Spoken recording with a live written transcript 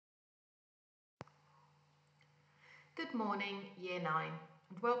Good morning, Year 9,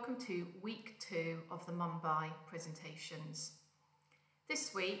 and welcome to Week 2 of the Mumbai presentations.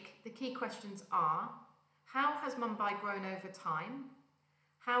 This week, the key questions are: how has Mumbai grown over time?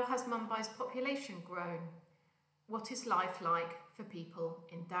 How has Mumbai's population grown? What is life like for people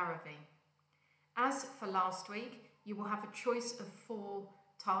in Dharavi? As for last week, you will have a choice of 4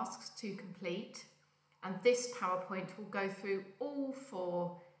 tasks to complete, and this PowerPoint will go through all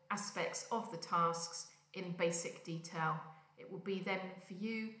 4 aspects of the tasks in basic detail. It will be then for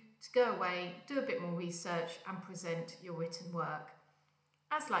you to go away, do a bit more research and present your written work.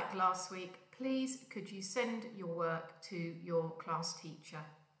 As like last week, please could you send your work to your class teacher?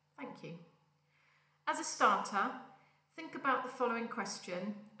 Thank you. As a starter, think about the following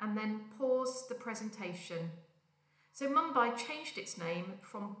question and then pause the presentation. So Mumbai changed its name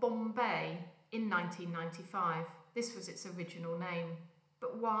from Bombay in 1995. This was its original name.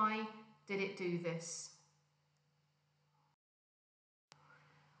 But why did it do this?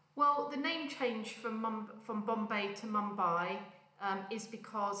 Well, the name change from Bombay to Mumbai is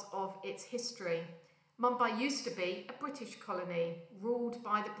because of its history. Mumbai used to be a British colony ruled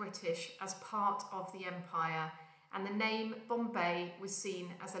by the British as part of the empire, and the name Bombay was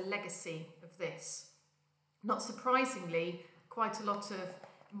seen as a legacy of this. Not surprisingly, quite a lot of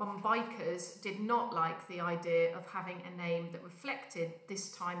Mumbaikers did not like the idea of having a name that reflected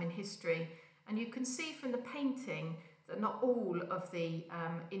this time in history, and you can see from the painting that not all of the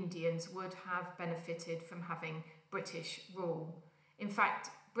Indians would have benefited from having British rule. In fact,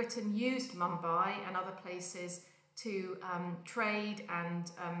 Britain used Mumbai and other places to trade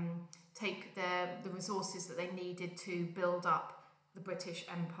and take the resources that they needed to build up the British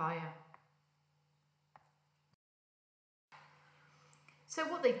Empire. So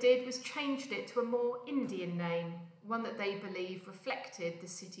what they did was changed it to a more Indian name, one that they believe reflected the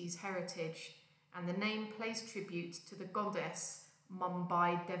city's heritage, and the name pays tribute to the goddess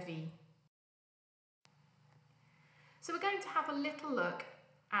Mumbai Devi. So we're going to have a little look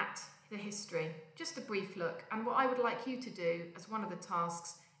at the history, just a brief look, and what I would like you to do as one of the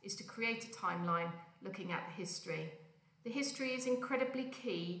tasks is to create a timeline looking at the history. The history is incredibly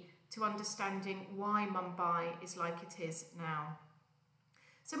key to understanding why Mumbai is like it is now.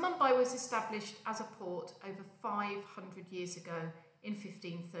 So Mumbai was established as a port over 500 years ago in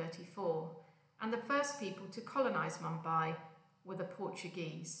 1534, and the first people to colonise Mumbai were the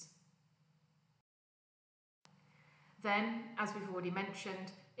Portuguese. Then, as we've already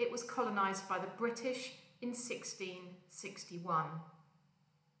mentioned, it was colonised by the British in 1661.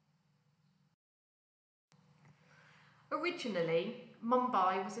 Originally,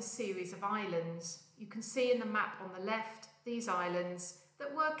 Mumbai was a series of islands. You can see in the map on the left these islands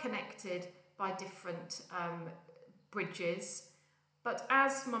that were connected by different bridges. But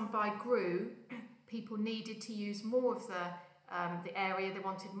as Mumbai grew, people needed to use more of the area. They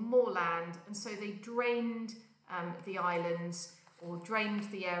wanted more land, and so they drained the islands, or drained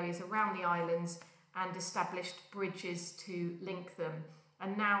the areas around the islands, and established bridges to link them.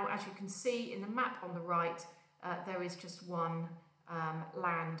 And now, as you can see in the map on the right, there is just one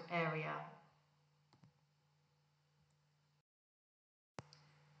land area.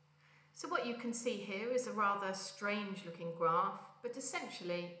 So what you can see here is a rather strange looking graph, but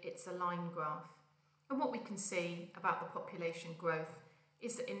essentially it's a line graph. And what we can see about the population growth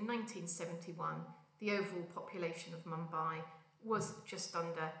is that in 1971, the overall population of Mumbai was just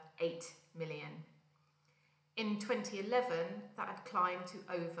under 8 million. In 2011, that had climbed to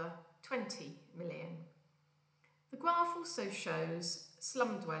over 20 million. The graph also shows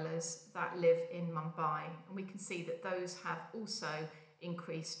slum dwellers that live in Mumbai, and we can see that those have also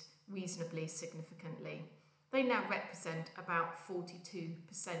increased reasonably significantly. They now represent about 42%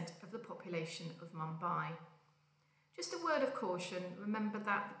 of the population of Mumbai. Just a word of caution, remember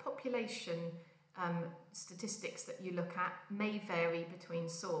that the population statistics that you look at may vary between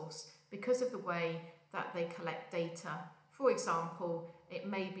source because of the way that they collect data. For example, it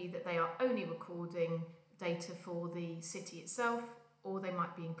may be that they are only recording data for the city itself, or they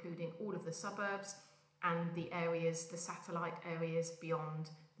might be including all of the suburbs and the areas, the satellite areas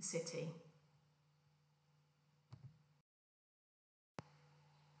beyond the city.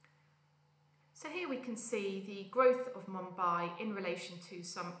 So here we can see the growth of Mumbai in relation to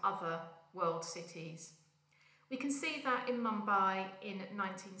some other world cities. We can see that in Mumbai in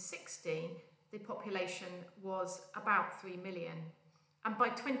 1960, the population was about 3 million. And by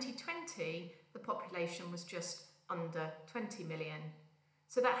 2020, the population was just under 20 million.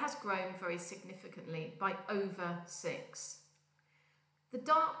 So that has grown very significantly by over 6. The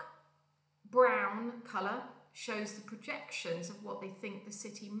dark brown colour shows the projections of what they think the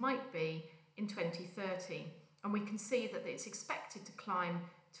city might be in 2030. and we can see that it's expected to climb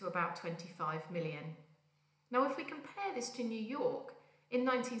to about 25 million. Now, if we compare this to New York, in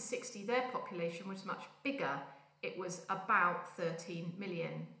 1960 their population was much bigger. It was about 13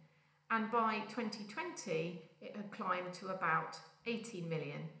 million. And by 2020, it had climbed to about 18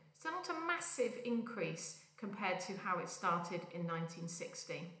 million. So not a massive increase compared to how it started in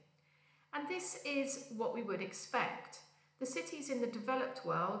 1960. And this is what we would expect. The cities in the developed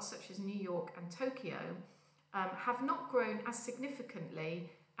world, such as New York and Tokyo, have not grown as significantly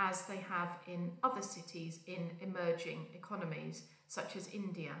as they have in other cities in emerging economies, such as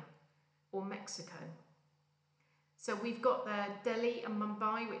India or Mexico. So we've got there Delhi and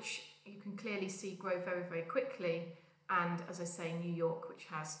Mumbai, which you can clearly see grow very, very quickly, and as I say, New York, which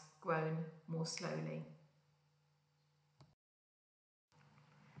has grown more slowly.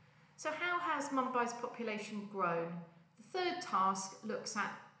 So how has Mumbai's population grown? The third task looks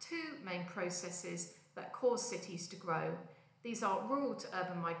at two main processes that cause cities to grow. These are rural to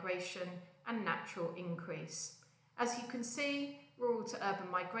urban migration and natural increase. As you can see, rural to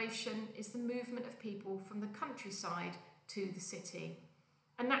urban migration is the movement of people from the countryside to the city.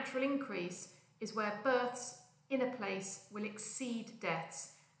 A natural increase is where births in a place will exceed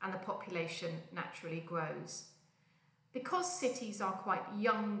deaths and the population naturally grows. Because cities are quite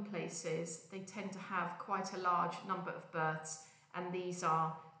young places, they tend to have quite a large number of births, and these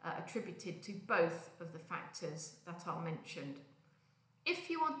are attributed to both of the factors that are mentioned. If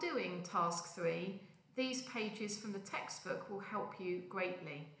you are doing task 3, these pages from the textbook will help you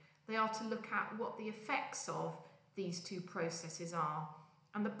greatly. They are to look at what the effects of these two processes are,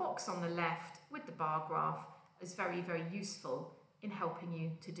 and the box on the left with the bar graph is very, very useful in helping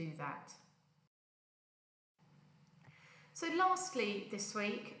you to do that. So lastly this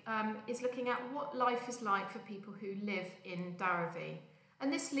week is looking at what life is like for people who live in Dharavi.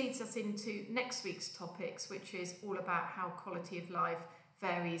 And this leads us into next week's topics, which is all about how quality of life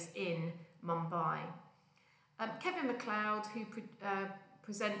varies in Mumbai. Kevin MacLeod, who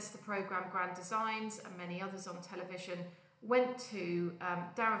presents the programme Grand Designs and many others on television, went to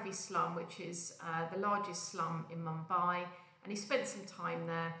Dharavi slum, which is the largest slum in Mumbai, and he spent some time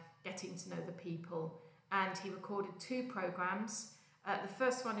there getting to know the people. And he recorded 2 programmes. The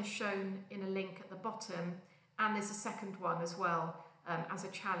first one is shown in a link at the bottom, and there's a second one as well as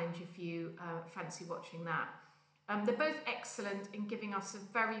a challenge if you fancy watching that. They're both excellent in giving us a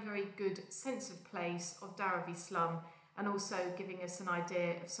very, very good sense of place of Dharavi slum, and also giving us an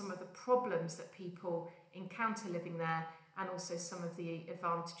idea of some of the problems that people encounter living there, and also some of the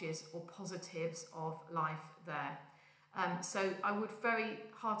advantages or positives of life there. So I would very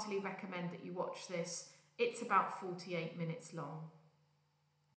heartily recommend that you watch this. It's about 48 minutes long.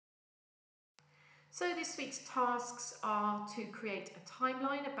 So this week's tasks are to create a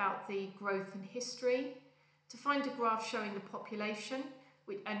timeline about the growth and history, to find a graph showing the population,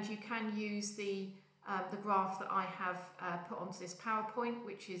 and you can use the graph that I have put onto this PowerPoint,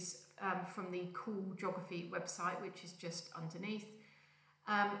 which is from the Cool Geography website, which is just underneath.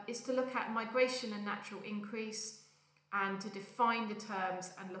 Is to look at migration and natural increase, and to define the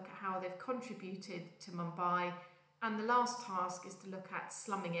terms and look at how they've contributed to Mumbai. And the last task is to look at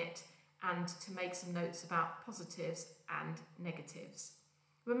slumming it and to make some notes about positives and negatives.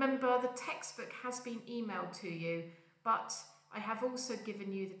 Remember, the textbook has been emailed to you, but I have also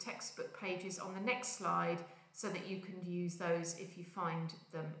given you the textbook pages on the next slide so that you can use those if you find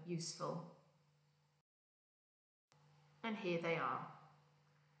them useful. And here they are.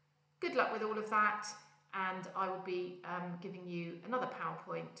 Good luck with all of that, and I will be giving you another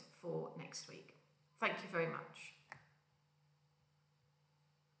PowerPoint for next week. Thank you very much.